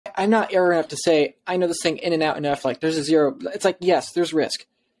I'm not arrogant enough to say, I know this thing in and out enough, like there's a zero. It's like, yes, there's risk.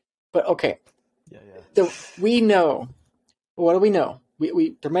 But okay, we know. What do we know?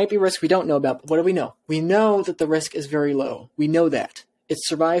 There might be risk we don't know about, but what do we know? We know that the risk is very low. We know that. It's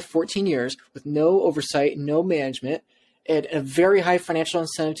survived 14 years with no oversight, no management, and a very high financial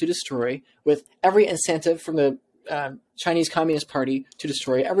incentive to destroy, with every incentive from the Chinese Communist Party to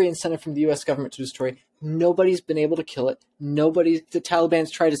destroy, every incentive from the U.S. government to destroy. Nobody's been able to kill it. The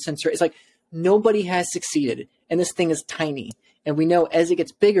Taliban's tried to censor it. It's like nobody has succeeded, and this thing is tiny. And we know as it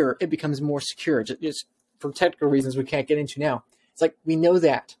gets bigger, it becomes more secure. Just for technical reasons we can't get into now. It's like we know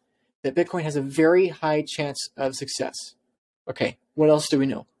that Bitcoin has a very high chance of success. Okay, what else do we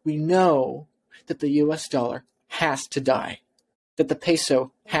know? We know that the US dollar has to die, that the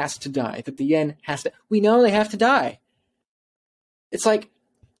peso has to die, that the yen has to. We know they have to die. It's like,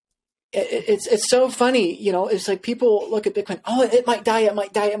 it's so funny, it's like people look at Bitcoin, oh, it might die, it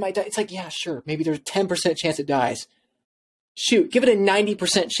might die, it might die. It's like, yeah, sure, maybe there's a 10% chance it dies. Shoot, give it a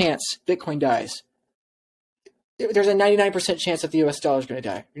 90% chance Bitcoin dies. There's a 99% chance that the US dollar is going to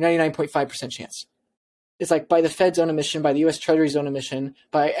die. 99.5% chance. It's like by the Fed's own admission, by the US Treasury's own admission,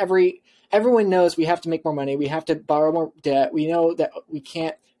 by everyone knows we have to make more money. We have to borrow more debt. We know that we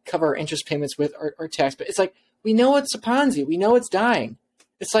can't cover our interest payments with our tax, but it's like, we know it's a Ponzi. We know it's dying.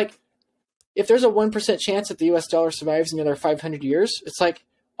 It's like, if there's a 1% chance that the US dollar survives another 500 years, it's like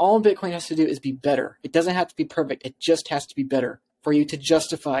all Bitcoin has to do is be better. It doesn't have to be perfect. It just has to be better for you to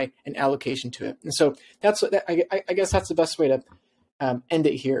justify an allocation to it. And so that's what I guess that's the best way to end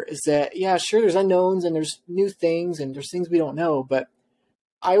it here, is that, yeah, sure, there's unknowns and there's new things and there's things we don't know, but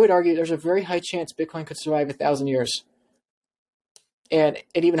I would argue there's a very high chance Bitcoin could survive 1,000 years. And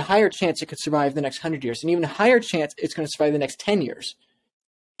an even higher chance it could survive the next 100 years. An even higher chance it's going to survive the next 10 years.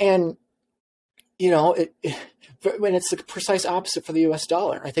 And, when it's the precise opposite for the US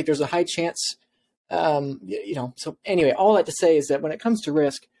dollar, I think there's a high chance, so anyway, all that to say is that when it comes to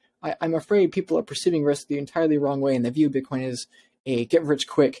risk, I'm afraid people are perceiving risk the entirely wrong way, and they view Bitcoin as a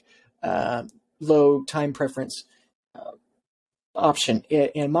get-rich-quick, low-time preference option.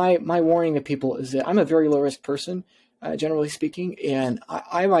 And my warning to people is that I'm a very low-risk person, generally speaking, and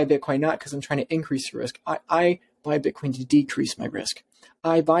I buy Bitcoin not because I'm trying to increase the risk. I buy Bitcoin to decrease my risk.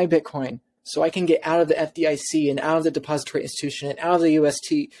 I buy Bitcoin so I can get out of the FDIC and out of the depository institution and out of the US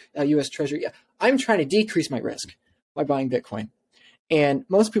Treasury. I'm trying to decrease my risk by buying Bitcoin. And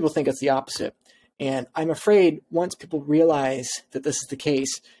most people think it's the opposite. And I'm afraid once people realize that this is the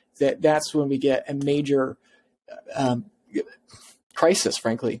case, that's when we get a major crisis,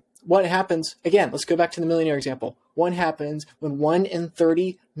 frankly. What happens, again, let's go back to the millionaire example. What happens when 1 in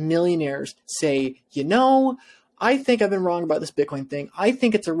 30 millionaires say, I think I've been wrong about this Bitcoin thing. I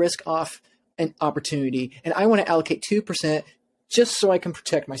think it's a risk off an opportunity, and I want to allocate 2% just so I can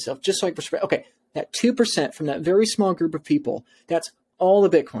protect myself, just so I can – okay, that 2% from that very small group of people, that's all the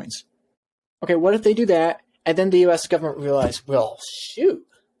Bitcoins. Okay, what if they do that, and then the U.S. government realize, well, shoot,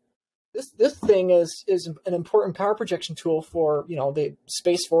 this thing is an important power projection tool for, the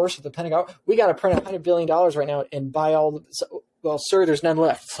Space Force or the Pentagon. We got to print $100 billion right now and buy all the – well, sir, there's none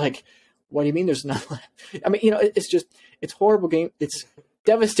left. It's like, what do you mean there's none left? I mean, it's horrible game. It's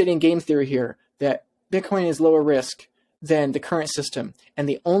devastating game theory here that Bitcoin is lower risk than the current system. And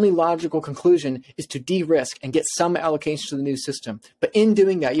the only logical conclusion is to de-risk and get some allocation to the new system. But in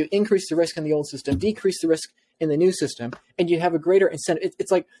doing that, you increase the risk in the old system, decrease the risk in the new system, and you have a greater incentive.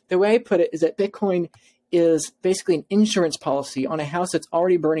 It's like, the way I put it is that Bitcoin is basically an insurance policy on a house that's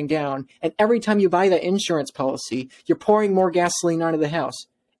already burning down. And every time you buy that insurance policy, you're pouring more gasoline onto the house.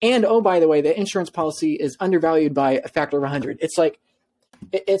 And, oh, by the way, the insurance policy is undervalued by a factor of 100. It's like,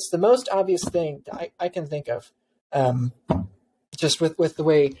 it's the most obvious thing that I can think of, just with the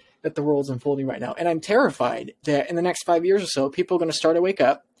way that the world's unfolding right now. And I'm terrified that in the next 5 years or so, people are going to start to wake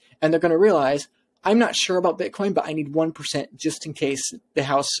up and they're going to realize, I'm not sure about Bitcoin, but I need 1% just in case the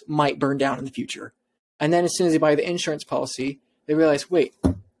house might burn down in the future. And then as soon as they buy the insurance policy, they realize, wait,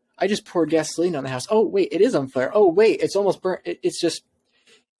 I just poured gasoline on the house. Oh, wait, it is on fire. Oh, wait, it's almost burnt. It's just,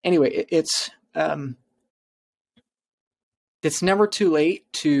 anyway, it's never too late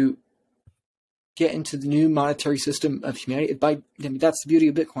to get into the new monetary system of humanity. That's the beauty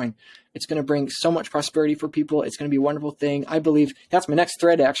of Bitcoin. It's going to bring so much prosperity for people. It's going to be a wonderful thing. I believe that's my next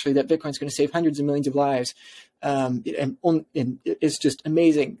thread, actually, that Bitcoin's going to save hundreds of millions of lives. And it's just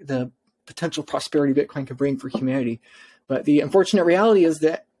amazing the potential prosperity Bitcoin could bring for humanity. But the unfortunate reality is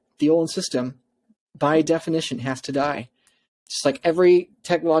that the old system, by definition, has to die. Just like every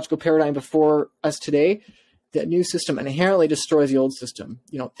technological paradigm before us today, that new system inherently destroys the old system.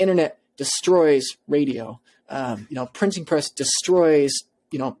 Internet destroys radio. Printing press destroys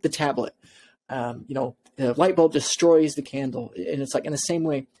the tablet. The light bulb destroys the candle. And it's like in the same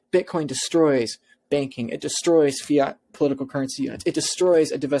way, Bitcoin destroys banking. It destroys fiat political currency units. It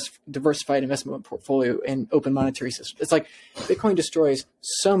destroys a diversified investment portfolio and open monetary system. It's like Bitcoin destroys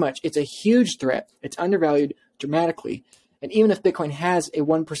so much. It's a huge threat. It's undervalued dramatically. And even if Bitcoin has a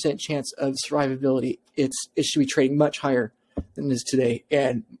 1% chance of survivability, it should be trading much higher than it is today.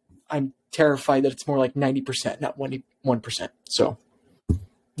 And I'm terrified that it's more like 90%, not 1%. So,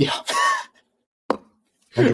 yeah.